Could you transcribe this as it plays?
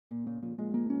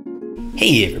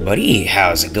Hey everybody,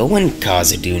 how's it going?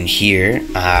 KhasAdun here.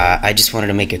 I just wanted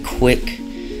to make a quick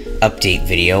update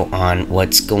video on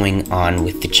what's going on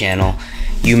with the channel.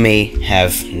 You may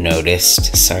have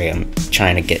noticed, sorry, I'm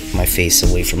trying to get my face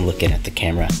away from looking at the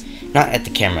camera. Not at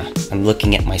the camera, I'm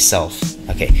looking at myself.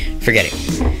 Okay, forget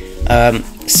it.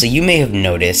 So you may have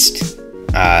noticed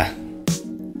that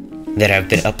I've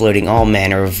been uploading all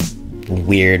manner of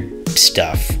weird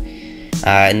stuff.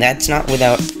 And that's not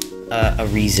without a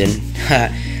reason.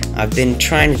 I've been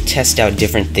trying to test out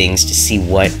different things to see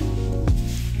what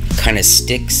kind of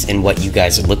sticks and what you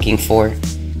guys are looking for.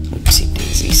 Oopsie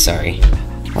daisy, sorry.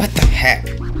 What the heck?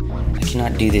 I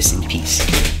cannot do this in peace.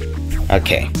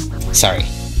 Okay, sorry.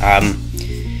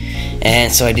 And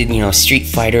so I did, Street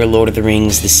Fighter, Lord of the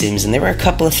Rings, The Sims, and there were a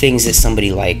couple of things that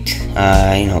somebody liked.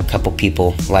 A couple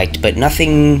people liked, but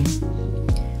nothing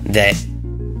that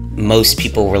most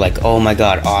people were like, oh my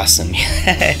god, awesome.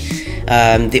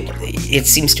 It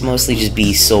seems to mostly just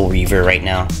be Soul Reaver right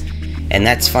now, and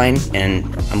that's fine, and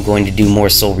I'm going to do more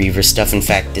Soul Reaver stuff. In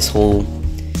fact, this whole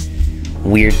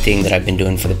weird thing that I've been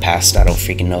doing for the past, I don't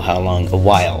freaking know how long, a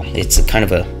while. It's a kind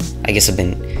of a, it's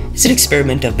an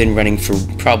experiment I've been running for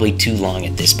probably too long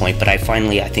at this point, but I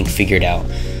finally, I think, figured out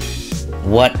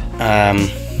what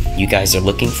you guys are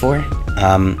looking for,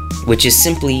 which is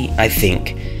simply, I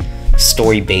think,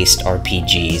 story-based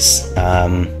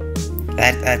RPGs.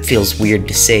 That feels weird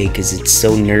to say because it's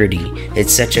so nerdy.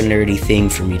 It's such a nerdy thing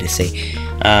for me to say.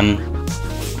 And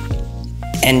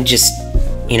just,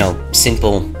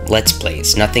 simple Let's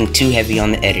Plays. Nothing too heavy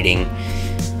on the editing.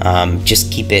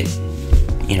 Just keep it,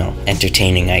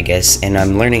 entertaining, I guess. And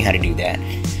I'm learning how to do that.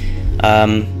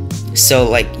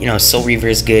 So, Soul Reaver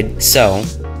is good. So,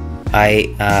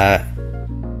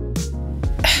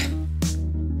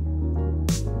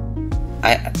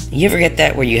 you ever get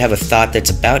that where you have a thought that's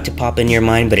about to pop in your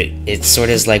mind, but it sort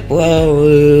of is like,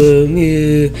 whoa,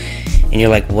 and you're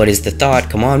like, what is the thought?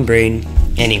 Come on, brain.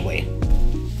 Anyway,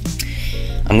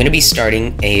 I'm going to be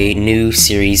starting a new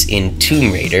series in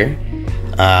Tomb Raider,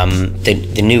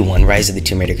 the new one, Rise of the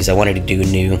Tomb Raider, because I wanted to do a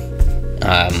new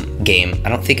game. I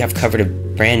don't think I've covered a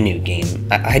brand new game.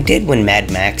 I did when Mad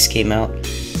Max came out,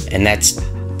 and that's,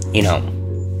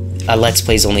 a Let's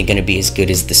Play is only going to be as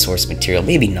good as the source material.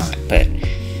 Maybe not, but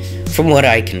from what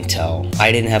I can tell,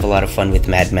 I didn't have a lot of fun with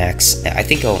Mad Max. I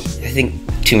think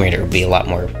Tomb Raider would be a lot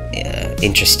more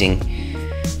interesting.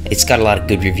 It's got a lot of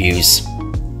good reviews.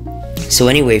 So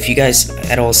anyway, if you guys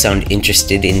at all sound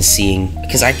interested in seeing,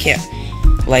 because I can't,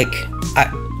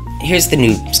 here's the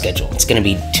new schedule. It's going to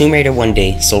be Tomb Raider one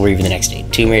day, Soul Reaver the next day.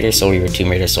 Tomb Raider, Soul Reaver, Tomb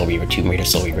Raider, Soul Reaver, Tomb Raider,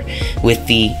 Soul Reaver, with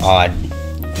the odd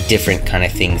different kind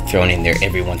of thing thrown in there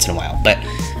every once in a while. But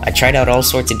I tried out all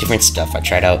sorts of different stuff. I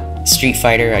tried out Street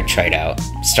Fighter, I tried out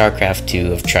StarCraft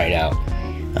 2, I've tried out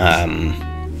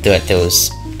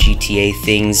those GTA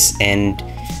things, and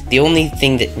the only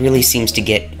thing that really seems to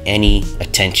get any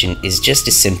attention is just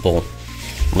a simple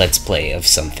Let's Play of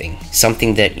something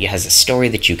that has a story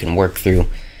that you can work through,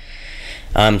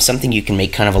 something you can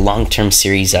make kind of a long-term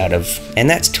series out of, and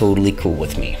that's totally cool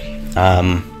with me.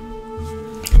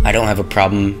 I don't have a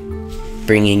problem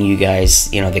bringing you guys,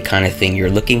 the kind of thing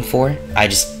you're looking for. I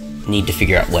just need to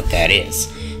figure out what that is.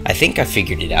 I think I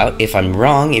figured it out. If I'm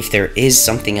wrong, if there is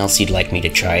something else you'd like me to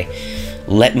try,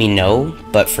 let me know.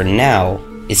 But for now,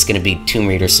 it's going to be Tomb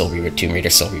Raider, Soul Reaver, Tomb Raider,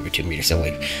 Soul Reaver, Tomb Raider, Soul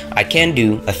Reaver. I can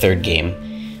do a third game,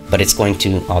 but it's going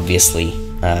to obviously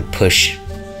push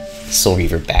Soul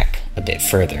Reaver back a bit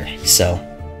further. So,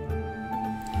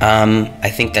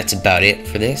 I think that's about it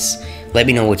for this. Let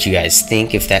me know what you guys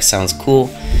think, if that sounds cool.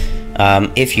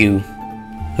 If you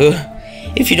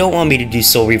don't want me to do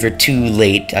Soul Reaver too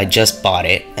late, I just bought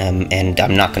it, and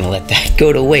I'm not going to let that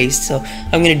go to waste, so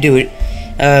I'm going to do it.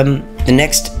 The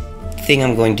next thing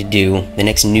I'm going to do, the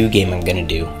next new game I'm going to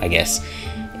do, I guess,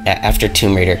 after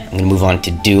Tomb Raider, I'm going to move on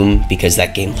to Doom, because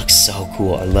that game looks so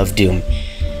cool. I love Doom.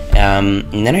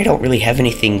 And then I don't really have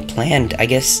anything planned, I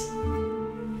guess.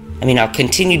 I'll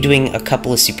continue doing a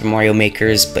couple of Super Mario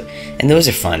Makers, and those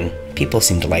are fun. People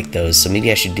seem to like those, so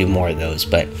maybe I should do more of those,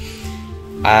 but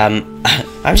I'm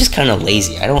just kind of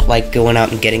lazy. I don't like going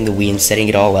out and getting the Wii and setting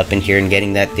it all up in here and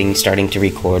getting that thing starting to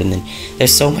record, and then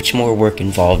there's so much more work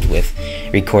involved with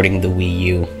recording the Wii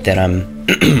U that I'm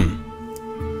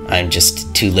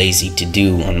just too lazy to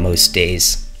do on most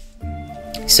days.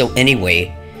 So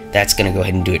anyway, that's gonna go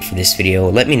ahead and do it for this video.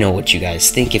 Let me know what you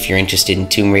guys think if you're interested in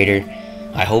Tomb Raider.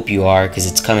 I hope you are, because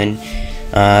it's coming.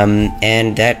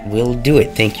 And that will do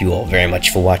it. Thank you all very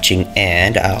much for watching,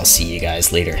 and I'll see you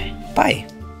guys later. Bye.